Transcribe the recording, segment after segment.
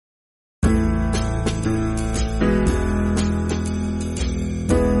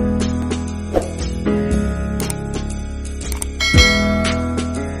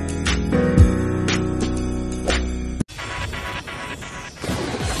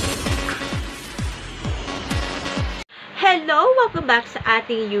Hello! Welcome back sa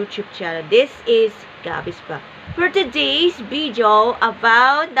ating YouTube channel. This is Gabby's Vlog. For today's video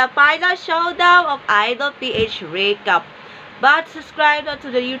about the final showdown of Idol PH recap. But subscribe na to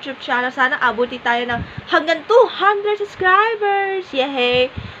the YouTube channel. Sana abuti tayo ng hanggang 200 subscribers.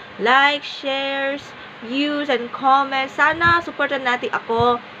 Yay! Like, shares, views, and comments. Sana supportan natin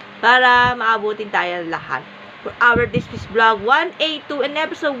ako para maabutin tayo lahat. For our this vlog 182 and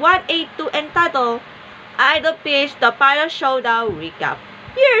episode 182 entitled Idol PH the final showdown recap.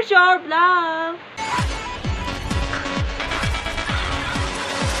 Here's your vlog.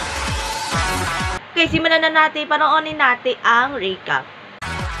 Okay, simulan na natin. Panoorin natin ang recap.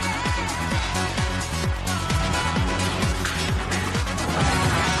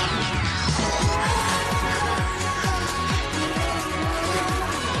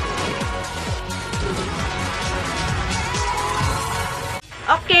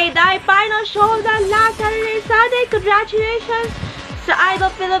 Okay, dahil final showdown last Saturday, Sunday. Congratulations sa Idol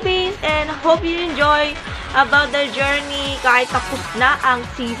Philippines and hope you enjoy about their journey kahit tapos na ang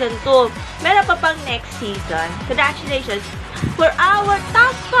season 2. Meron pa pang next season. Congratulations! For our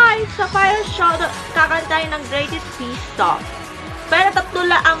top 5 sa final showdown, kakantahin ng greatest peace song. Pero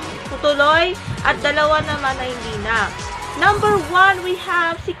tatlo lang ang tutuloy at dalawa naman na hindi na. Number 1, we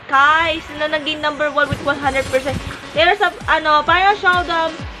have si Kai na naging number 1 with 100%. Pero sa final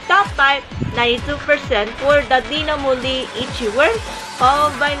showdown, top 5, 92% for the Di Na Muli Ichiwer.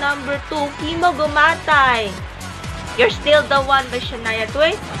 Followed by number 2, Kimo Gumatay. You're Still the One by Shania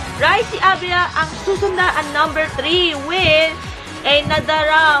Twain. Raisi Abia ang susundan ang number 3 with a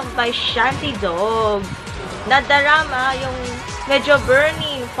Nadaram by Shanty Dog. Nadaram yung medyo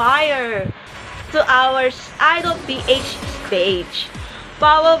burning fire to our Idol PH stage.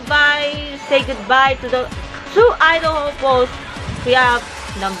 Followed by Say Goodbye to the two Idol hopefuls. We have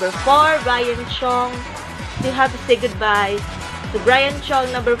number 4, Brian Chong. We have to say goodbye to Brian Chong,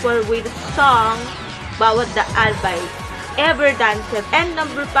 number 4, with the song Bawat Daan by Ever Dancer. And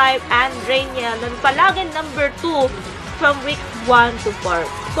number 5, Andrea, palagi number 2 from week 1 to 4.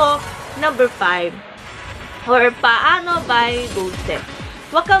 So, number 5, or Paano by Dulce.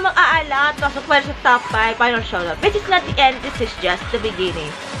 Huwag kang mag-aalat sa top 5 final showdown. Which is not the end, this is just the beginning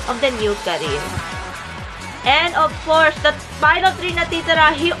of the new career. And of course, the final 3 na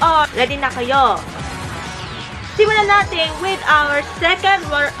titira here on. Ready na kayo? Simulan natin with our second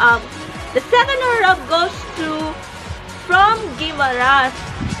runner-up. The second runner-up goes to from Gimaras,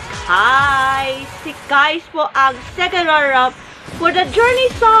 Kai. Si Kai po ang second runner-up for the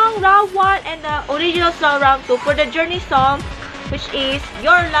Journey song round 1 and the original song round 2. For the Journey song, which is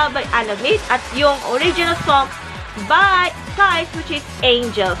Your Love by Anamit, at yung original song by Kai, which is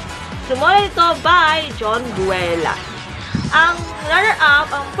Angels. Sumunod ito by John Buelas. Ang runner-up,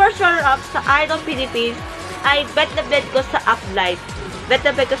 ang first runner-up sa Idol Philippines ay Bet na Bet Ko sa Uplight. Bet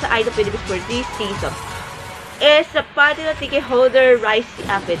na Bet Ko sa Idol Philippines for this season is sa party na ticket holder Raisi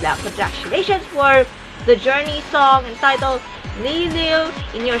Abela. Congratulations for the Journey song entitled Liliw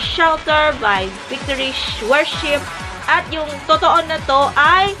in Your Shelter by Victory Worship. At yung totoo na to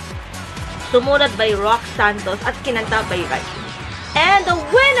ay sumunod by Rock Santos at kinanta by Raisi. And the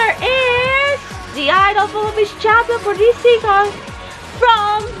winner is the Idol Philippines champion for this season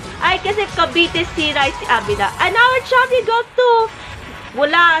from, ay kasi Cavite si Raisi Abida. And our champion goes to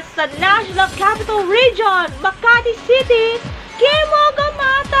mula sa National Capital Region, Makati City, Kimo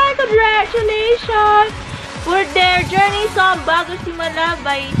Gumatay. Congratulations for their journey song Bago Simula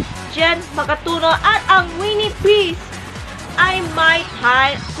by Jen Makatuno. At ang winning piece ay My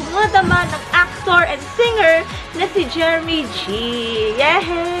Time. Sumunod naman ng actor and singer na si Jeremy G.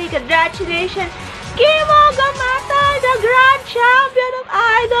 Yay! Congratulations! Kimo Gumatay, the grand champion of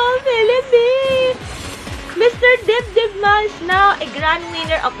Idol Philippines! Mr. Dib Dibman is now a grand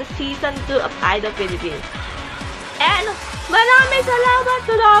winner of the season 2 of Idol Philippines. And maraming salamat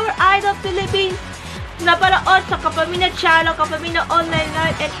to our Idol Philippines na panood sa Kapamilya Channel, Kapamilya Online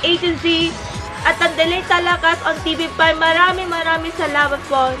Live, and A to Z. At ang Delay Talakas on TV5. Maraming salamat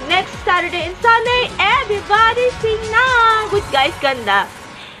po. Next Saturday and Sunday, everybody sing na with Guys Ganda.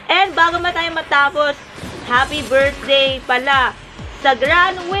 And bago tayo matapos, happy birthday pala sa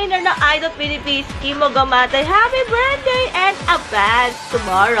grand winner ng Idol Philippines, Kimo Gumatay. Happy birthday and advance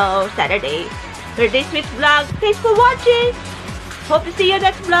tomorrow, Saturday. For this week's vlog, thanks for watching. Hope to see you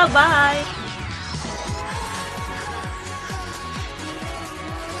next vlog. Bye!